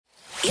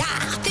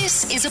Yeah.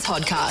 This is a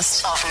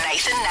podcast of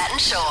Nathan, Nat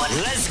and Shaun.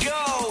 Let's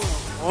go.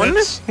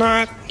 It's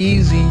not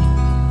easy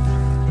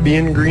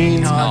being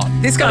green.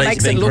 This guy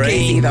makes it look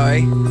easy, though.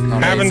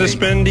 Having to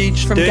spend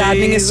each From day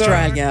Gardening the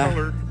Australia,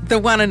 color. the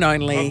one and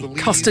only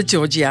Costa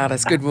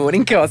Georgiadis. Good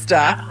morning,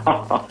 Costa.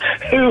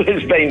 Who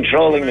has been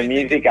trolling the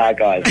music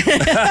archives?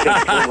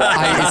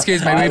 Hey,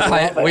 excuse me,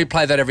 we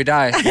play that every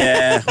day.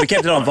 Yeah, we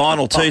kept it on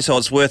vinyl too, so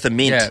it's worth a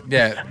mint.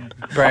 Yeah.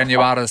 Brand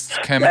new artist,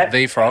 Kermit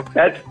the Frog.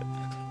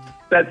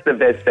 That's the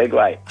best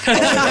segue.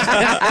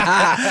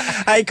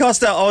 Hey,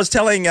 Costa, I was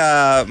telling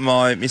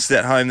my missus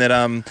at home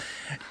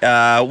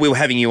that we were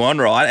having you on,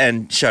 right,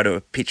 and showed her a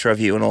picture of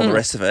you and all the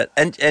rest of it.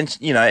 And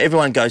you know,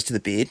 everyone goes to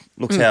the beard,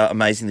 looks how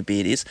amazing the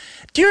beard is.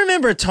 Do you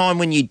remember a time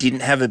when you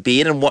didn't have a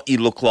beard and what you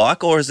look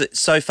like, or is it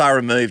so far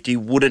removed you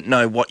wouldn't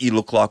know what you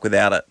look like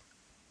without it?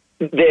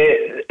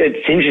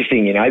 It's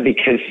interesting, you know,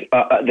 because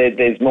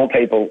there's more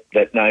people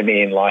that know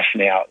me in life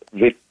now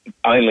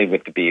only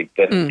with the beard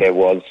than there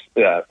was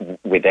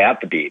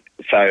without the beard.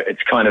 So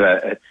it's kind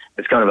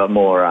of a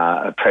more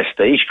a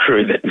prestige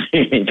crew that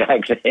knew me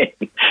back then,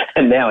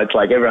 and now it's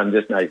like everyone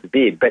just knows the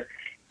beard. But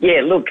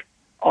yeah, look,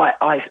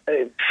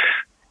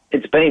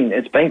 it's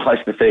been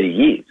close to 30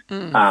 years.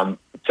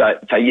 So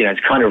you know,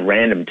 it's kind of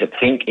random to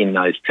think in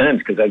those terms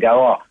because I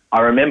go, I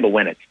remember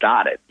when it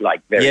started,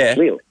 like very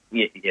clearly.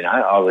 You know,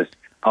 I was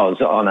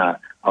on a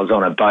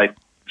boat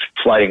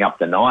floating up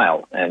the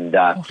Nile, and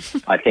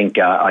I think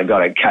I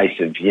got a case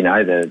of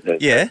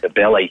the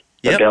belly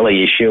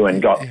issue,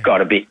 and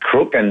got a bit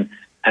crook, and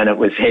it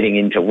was heading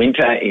into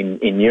winter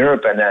in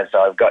Europe, and as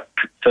I got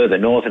further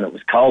north and it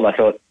was cold, I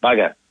thought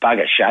bugger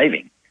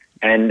shaving,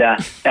 and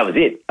that was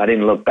it. I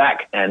didn't look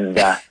back, and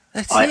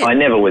I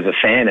never was a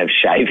fan of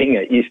shaving.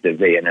 It used to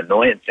be an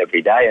annoyance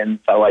every day, and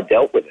so I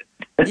dealt with it.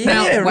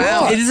 Now,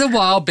 wow, it is a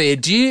wild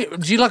beard. Do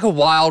you like a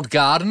wild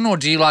garden, or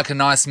do you like a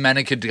nice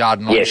manicured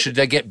garden? Like, should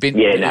they get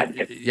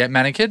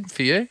manicured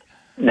for you?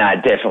 No,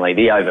 definitely.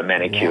 The over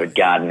manicured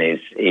garden is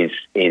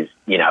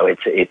you know,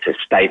 it's a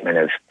statement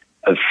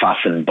of fuss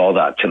and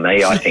bother to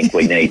me. I think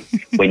we need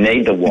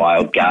the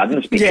wild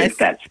gardens because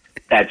that's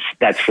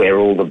where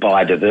all the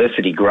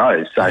biodiversity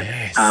grows. So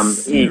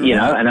you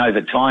know, and over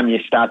time you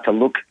start to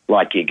look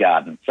like your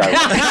garden. So well,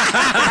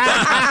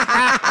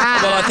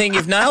 I think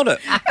you've nailed it.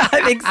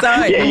 I think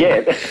so.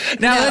 Yeah.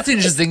 Now, that's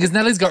interesting because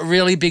Nellie's got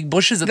really big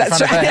bushes at the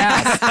front of her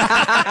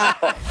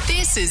house.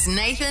 This is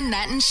Nathan,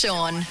 Nat and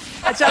Shaun.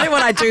 I tell you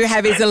what I do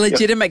have is a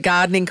legitimate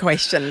gardening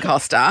question,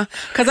 Costa,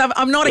 because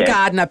I'm not a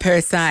gardener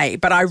per se,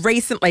 but I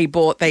recently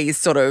bought these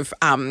sort of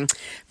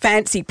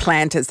fancy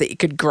planters that you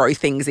could grow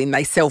things in.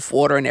 They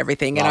self-water and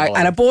everything.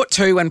 And I bought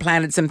two and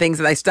planted some things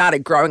and they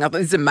started growing. I thought,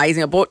 this is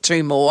amazing. I bought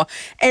two more.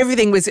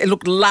 It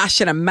looked lush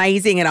and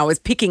amazing, and I was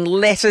picking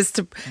lettuce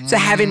to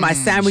have in my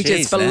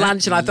sandwiches for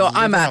lunch, and I thought,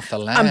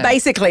 I'm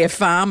basically a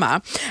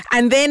farmer.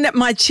 And then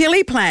my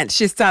chili plants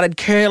just started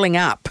curling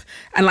up,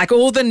 and like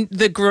all the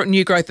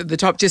new growth at the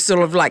top just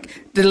sort of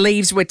like the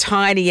leaves were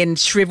tiny and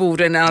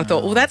shriveled, and I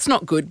thought, well, that's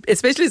not good,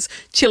 especially as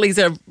chilies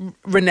are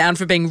renowned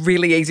for being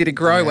really easy to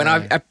grow, and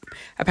I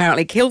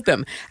apparently killed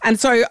them. And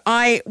so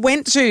I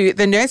went to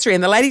the nursery,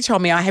 and the lady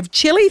told me I have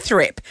chili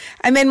thrip,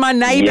 and then my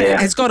neighbour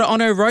has got it on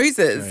her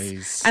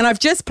roses. And I've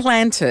just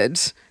planted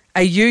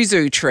a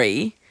yuzu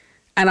tree,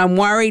 and I'm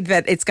worried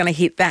that it's going to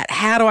hit that.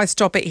 How do I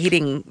stop it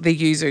hitting the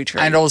yuzu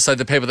tree? And also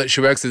the people that she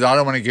works with, I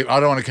don't want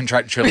to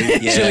contract chili.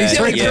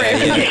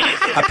 Chili.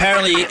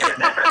 Apparently,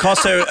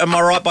 Costa, am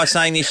I right by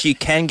saying this? You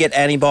can get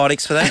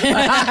antibiotics for that.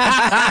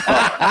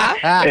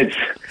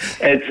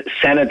 It's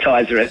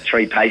sanitizer at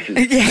 3 paces.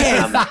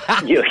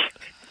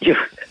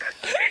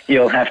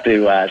 You'll have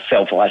to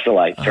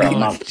self-isolate for a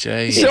month.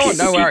 Geez. Sure,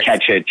 no worries. You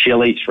catch a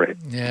chili trip.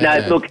 Yeah. No,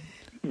 look,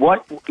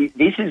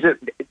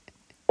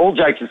 all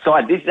jokes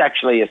aside, this is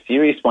actually a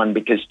serious one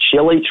because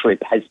chili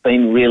trip has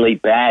been really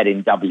bad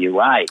in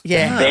WA,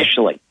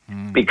 especially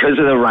because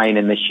of the rain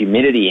and the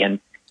humidity. And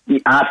you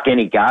ask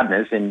any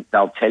gardeners and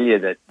they'll tell you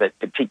that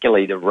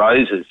particularly the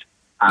roses,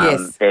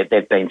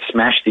 they've been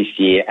smashed this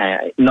year,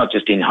 not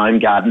just in home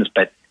gardens,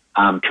 but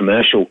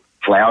commercial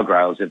flower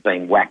growers have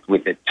been whacked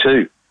with it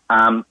too.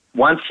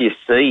 Once you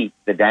see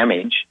the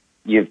damage,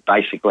 you've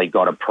basically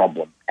got a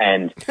problem.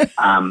 And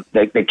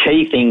the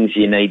key things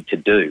you need to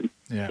do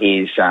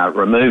is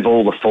remove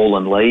all the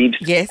fallen leaves.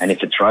 And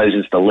if it's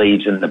roses, the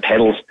leaves and the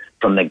petals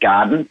from the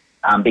garden,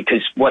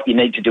 because what you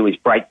need to do is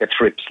break the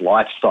thrip's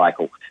life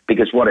cycle,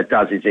 because what it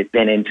does is it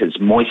then enters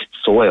moist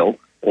soil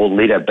or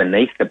litter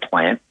beneath the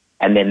plant,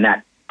 and then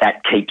that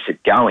keeps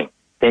it going.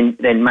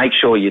 Then make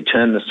sure you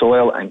turn the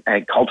soil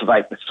and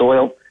cultivate the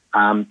soil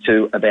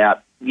to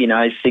about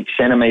 6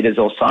 centimetres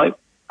or so.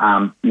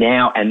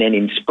 Now and then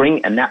in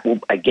spring, and that will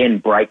again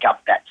break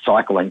up that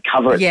cycle and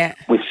cover it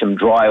with some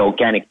dry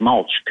organic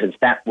mulch, because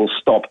that will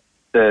stop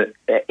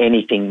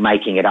anything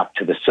making it up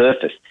to the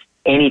surface.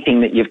 Anything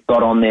that you've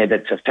got on there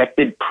that's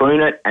affected,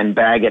 prune it and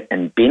bag it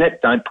and bin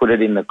it. Don't put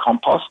it in the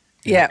compost.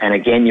 And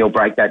again, you'll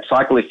break that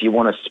cycle. If you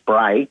want to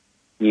spray,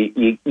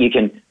 you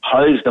can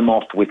hose them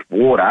off with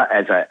water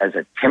as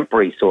a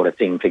temporary sort of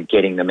thing for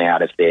getting them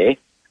out of there.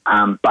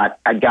 But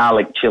a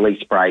garlic chili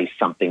spray is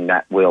something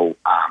that will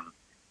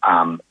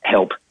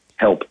help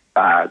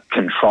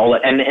control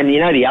it. And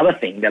the other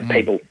thing that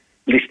people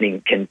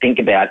listening can think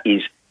about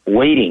is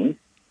weeding.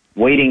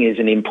 Weeding is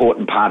an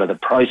important part of the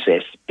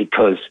process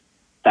because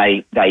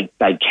they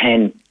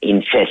can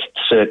infest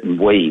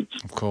certain weeds.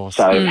 Of course.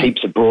 So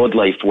heaps of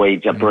broadleaf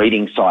weeds are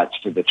breeding sites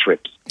for the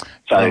thrips.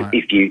 So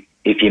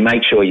if you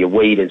make sure you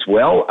weed as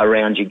well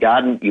around your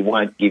garden, you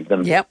won't give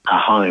them a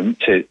home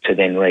to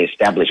then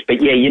re-establish.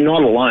 But, yeah, you're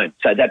not alone.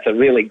 So that's a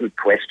really good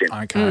question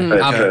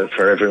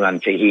for everyone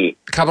to hear.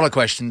 A couple of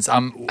questions.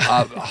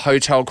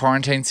 Hotel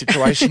quarantine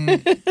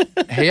situation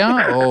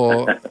here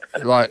or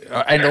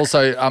and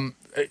also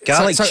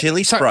garlic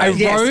chili spray.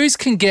 So a rose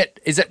can get,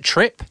 is it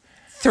trip?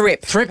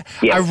 Thrip.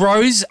 Yeah. A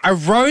rose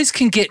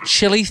can get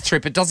chili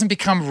thrip. It doesn't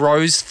become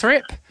rose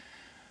thrip?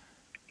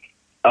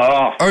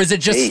 Oh, or is it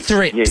just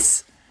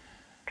thrips?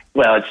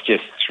 Well, it's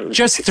just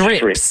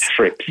thrips.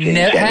 Thrips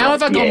how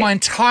have I gone my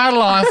entire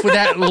life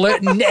without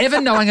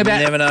never knowing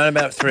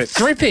about thrips?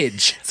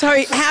 Thrippage. So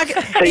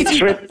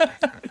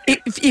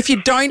if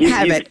you don't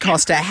have it,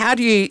 Costa, how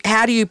do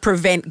you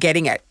prevent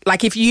getting it?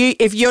 Like if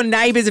your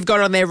neighbours have got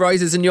it on their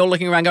roses and you're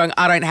looking around going,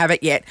 I don't have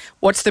it yet,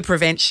 what's the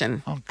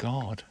prevention? Oh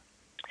God.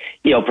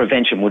 Yeah,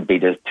 prevention would be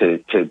to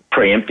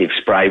preemptive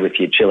spray with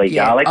your chili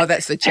garlic. Oh,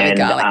 that's the chili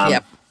garlic.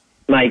 Yep.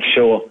 Make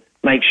sure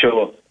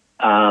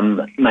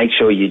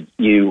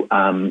you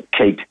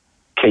keep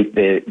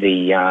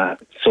the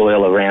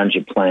soil around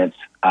your plants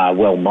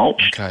well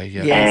mulched. Okay.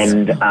 Yeah. Yes.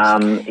 And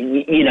and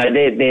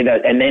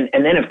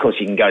then of course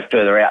you can go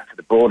further out to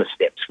the broader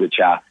steps, which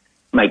are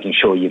making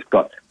sure you've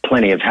got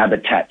plenty of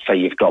habitat, so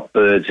you've got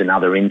birds and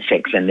other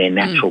insects and their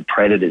natural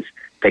predators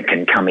that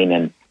can come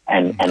in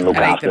and look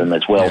after them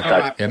as well.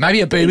 Yeah, so maybe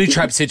a booby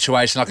trap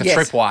situation like a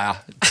tripwire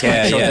to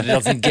make sure that it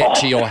doesn't get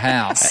to your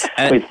house.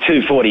 With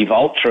 240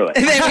 volt through it.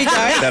 There we go.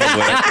 That'll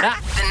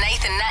work. The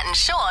Nathan, Nat and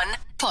Shaun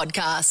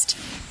podcast.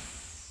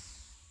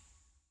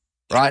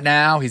 Right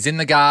now, he's in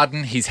the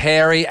garden, he's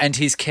hairy and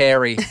he's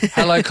carey.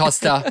 Hello,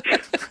 Costa.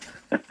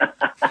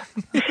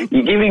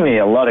 You're giving me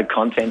a lot of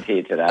content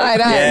here today. I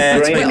know. Yeah,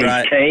 He's green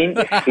right. and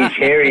he's keen, he's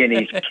hairy and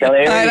he's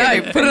carey. I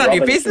know. Put it on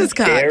your business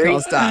card, scary.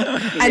 Costa.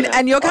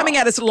 And you're coming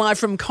at us live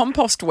from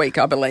Compost Week,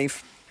 I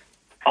believe.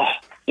 Oh,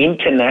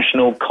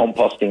 International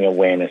Composting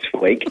Awareness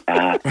Week.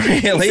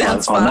 Really?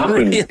 Sounds fun.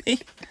 Really?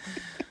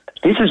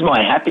 This is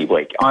my happy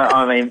week.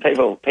 I mean,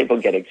 people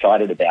get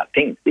excited about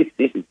things. This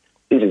is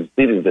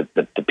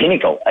the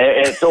pinnacle.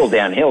 It's all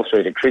downhill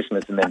through to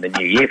Christmas and then the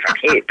New Year from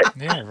here. But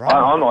Yeah, right.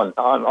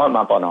 I'm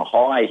up on a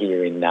high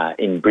here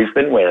in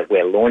Brisbane where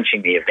we're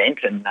launching the event,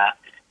 and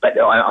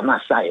but I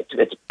must say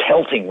it's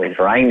pelting with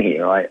rain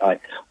here. I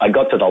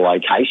got to the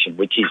location,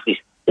 which is this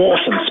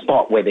awesome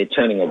spot where they're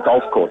turning a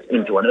golf course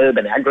into an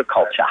urban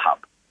agriculture hub.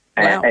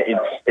 Wow.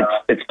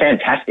 It's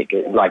fantastic.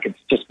 It's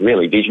just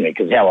really visionary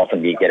because how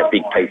often do you get a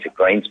big piece of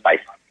green space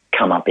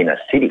come up in a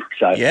city?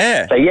 I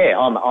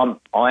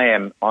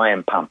am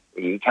pumped.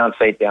 You can't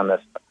see it down the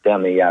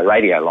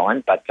radio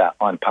line, but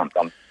I'm pumped.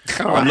 I'm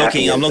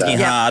looking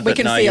hard, we but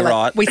can no, feel you're it.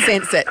 right. We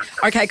sense it.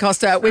 Okay,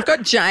 Costa, we've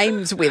got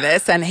James with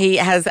us and he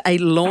has a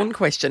lawn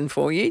question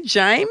for you.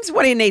 James,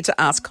 what do you need to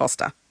ask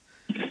Costa?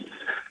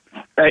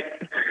 Hey,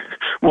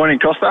 morning,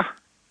 Costa.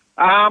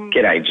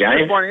 G'day,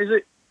 James.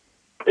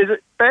 Is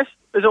it best?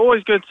 Is it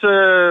always good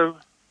to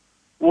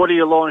water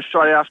your lawn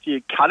straight after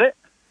you cut it?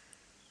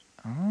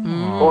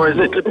 Or is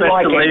it best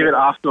to leave it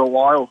after a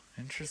while?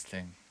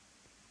 Interesting.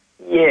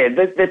 Yeah,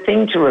 the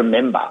thing to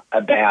remember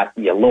about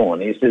your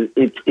lawn is that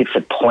it's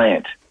a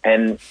plant,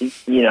 and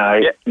you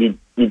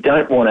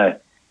don't want to.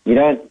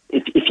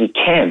 If you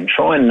can,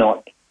 try and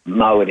not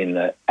mow it in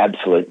the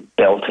absolute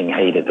belting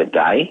heat of the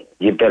day.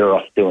 You're better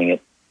off doing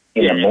it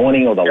in the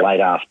morning or the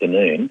late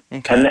afternoon,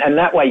 and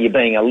that way you're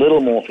being a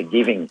little more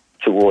forgiving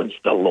towards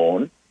the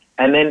lawn.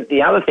 And then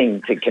the other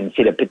thing to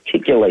consider,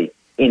 particularly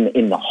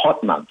in the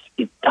hot months,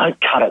 is don't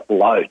cut it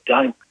low.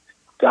 Don't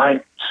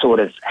sort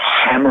of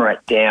hammer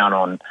it down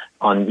on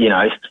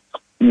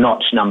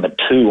notch number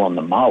 2 on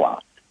the mower,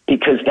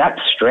 because that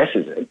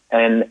stresses it,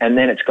 and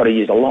then it's got to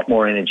use a lot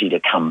more energy to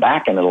come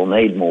back, and it'll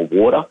need more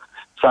water.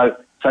 So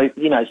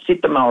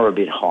sit the mower a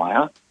bit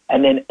higher,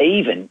 and then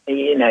even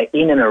in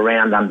and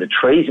around under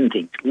trees and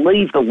things,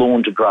 leave the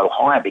lawn to grow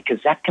higher, because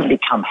that can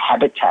become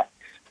habitat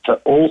for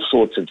all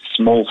sorts of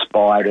small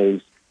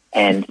spiders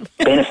and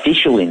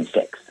beneficial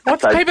insects.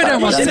 People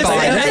don't want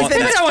spiders. People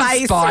don't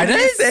want spiders.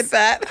 Who said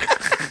that?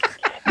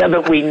 No,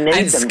 but we need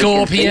And them.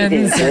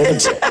 scorpions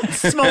and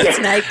Small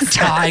snakes.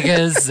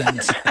 tigers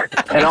and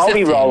I'll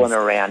be rolling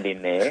around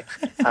in there.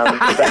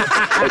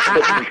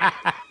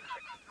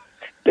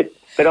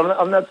 But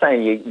I'm not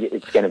saying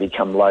it's going to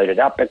become loaded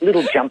up, but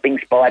little jumping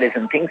spiders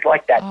and things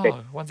like that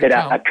that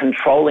are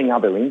controlling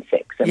other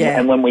insects.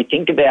 And when we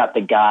think about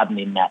the garden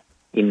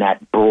in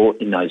those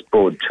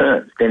broad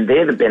terms, then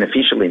they're the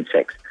beneficial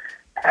insects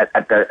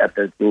at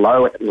the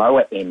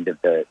lower end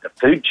of the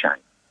food chain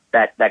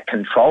that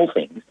control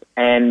things.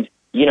 And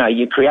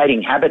you're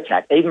creating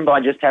habitat even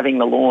by just having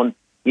the lawn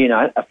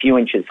a few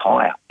inches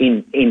higher.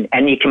 And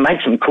you can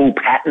make some cool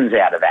patterns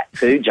out of that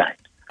too, James.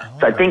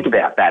 So think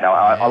about that.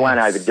 I won't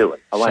overdo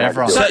it.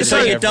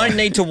 So you don't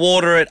need to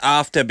water it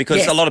after,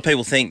 because a lot of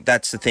people think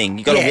that's the thing.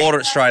 You've got to water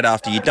it straight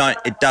after. You don't.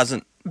 It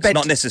doesn't. It's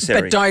not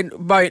necessary.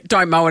 But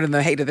don't mow it in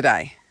the heat of the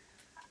day.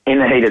 In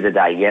the heat of the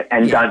day,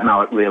 and don't mow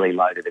it really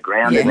low to the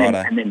ground,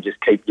 and then just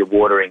keep your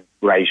watering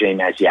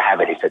regime as you have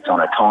it, if it's on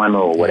a timer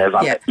or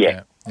whatever.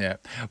 Yeah.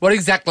 What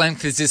exact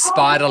length is this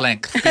spider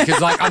length?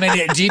 Because,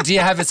 do you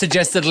have a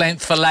suggested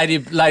length for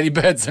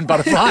ladybirds and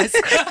butterflies?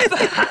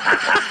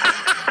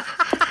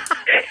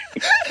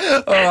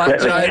 All right,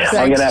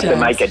 I'm going to have to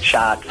make a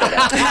chart for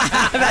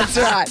that. That's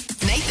right.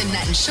 Nathan,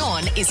 Nat and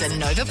Shaun is a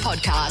Nova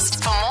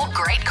podcast. For more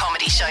great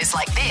comedy shows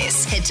like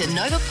this, head to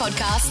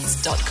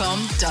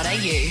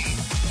novapodcasts.com.au.